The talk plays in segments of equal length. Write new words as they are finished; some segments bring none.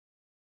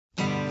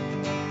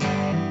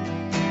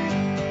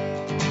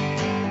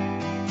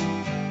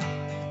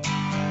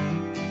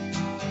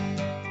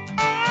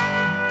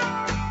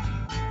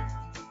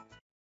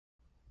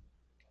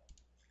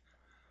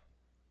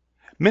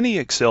Many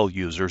Excel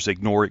users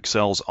ignore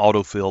Excel's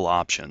autofill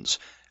options.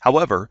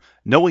 However,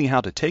 knowing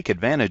how to take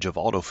advantage of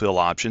autofill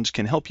options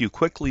can help you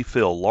quickly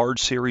fill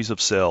large series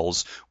of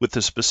cells with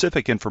the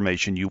specific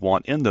information you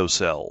want in those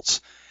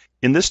cells.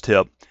 In this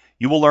tip,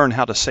 you will learn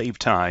how to save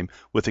time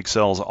with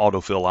Excel's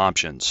autofill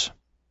options.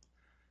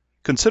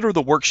 Consider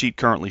the worksheet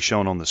currently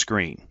shown on the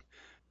screen.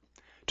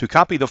 To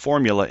copy the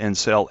formula in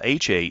cell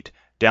H8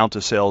 down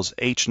to cells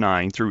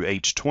H9 through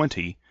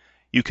H20,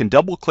 you can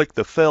double-click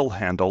the fill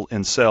handle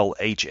in cell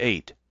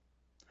H8.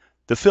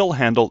 The fill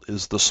handle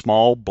is the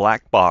small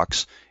black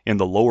box in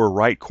the lower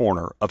right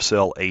corner of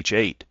cell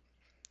H8.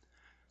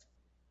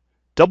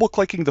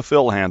 Double-clicking the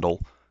fill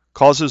handle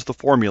causes the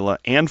formula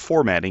and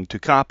formatting to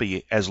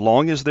copy as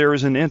long as there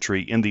is an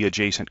entry in the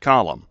adjacent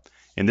column,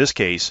 in this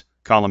case,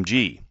 column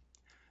G.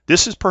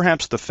 This is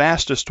perhaps the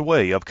fastest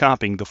way of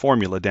copying the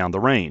formula down the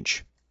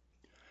range.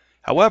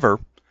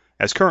 However,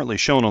 as currently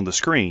shown on the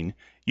screen,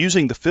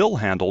 using the fill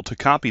handle to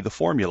copy the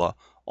formula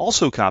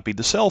also copied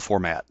the cell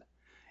format.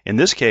 In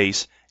this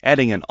case,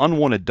 adding an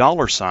unwanted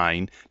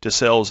 $sign to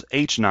cells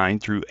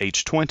H9 through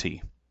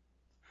H20.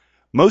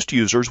 Most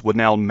users would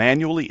now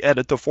manually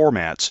edit the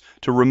formats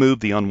to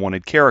remove the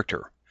unwanted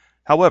character.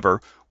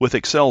 However, with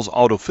Excel's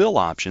autofill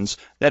options,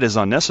 that is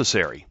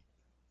unnecessary.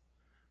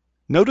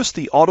 Notice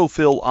the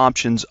autofill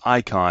options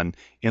icon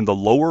in the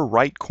lower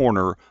right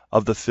corner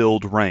of the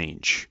filled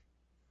range.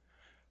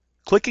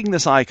 Clicking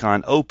this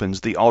icon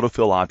opens the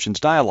autofill options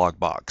dialog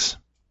box.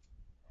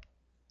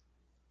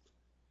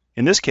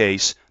 In this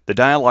case, the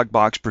dialog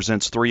box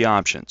presents three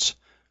options: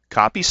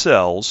 Copy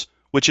Cells,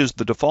 which is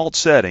the default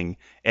setting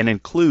and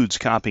includes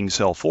copying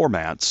cell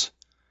formats;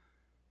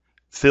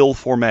 Fill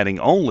Formatting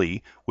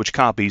Only, which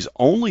copies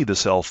only the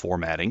cell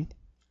formatting;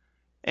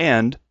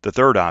 and the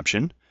third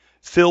option,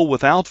 Fill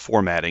Without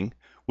Formatting,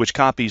 which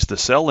copies the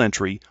cell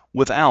entry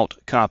without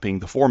copying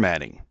the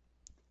formatting.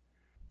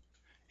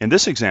 In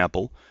this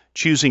example,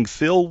 choosing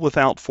Fill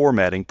Without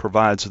Formatting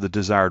provides the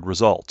desired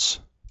results.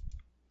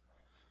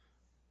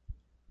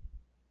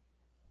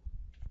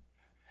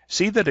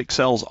 See that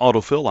Excel's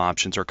autofill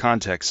options are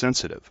context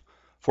sensitive.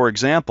 For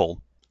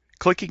example,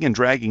 clicking and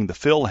dragging the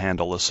fill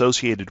handle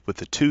associated with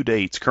the two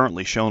dates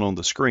currently shown on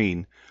the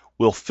screen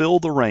will fill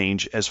the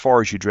range as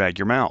far as you drag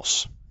your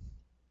mouse.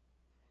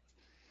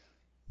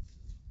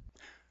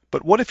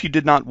 But what if you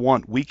did not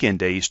want weekend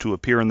days to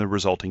appear in the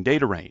resulting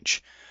data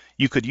range?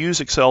 You could use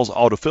Excel's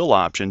autofill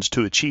options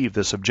to achieve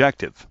this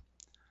objective.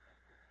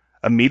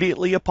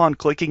 Immediately upon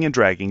clicking and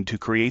dragging to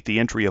create the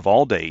entry of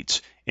all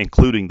dates,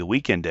 including the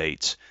weekend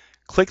dates,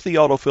 click the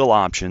autofill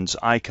options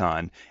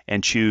icon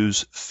and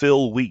choose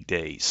Fill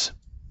Weekdays.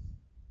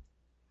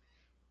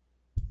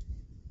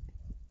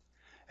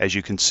 As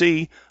you can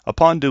see,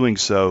 upon doing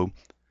so,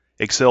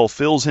 Excel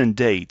fills in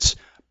dates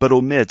but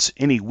omits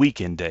any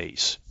weekend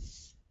days.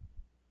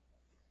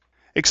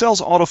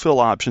 Excel's autofill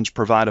options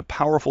provide a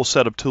powerful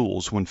set of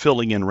tools when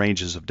filling in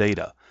ranges of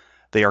data.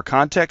 They are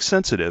context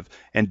sensitive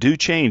and do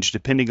change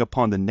depending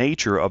upon the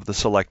nature of the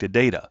selected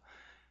data.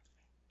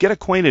 Get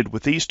acquainted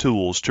with these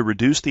tools to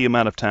reduce the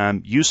amount of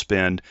time you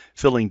spend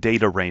filling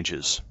data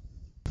ranges.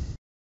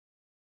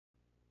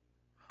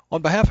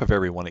 On behalf of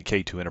everyone at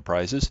K2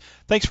 Enterprises,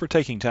 thanks for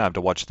taking time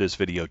to watch this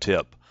video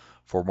tip.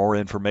 For more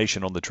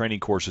information on the training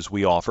courses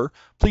we offer,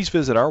 please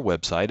visit our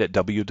website at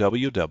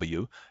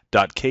www.k2e.com.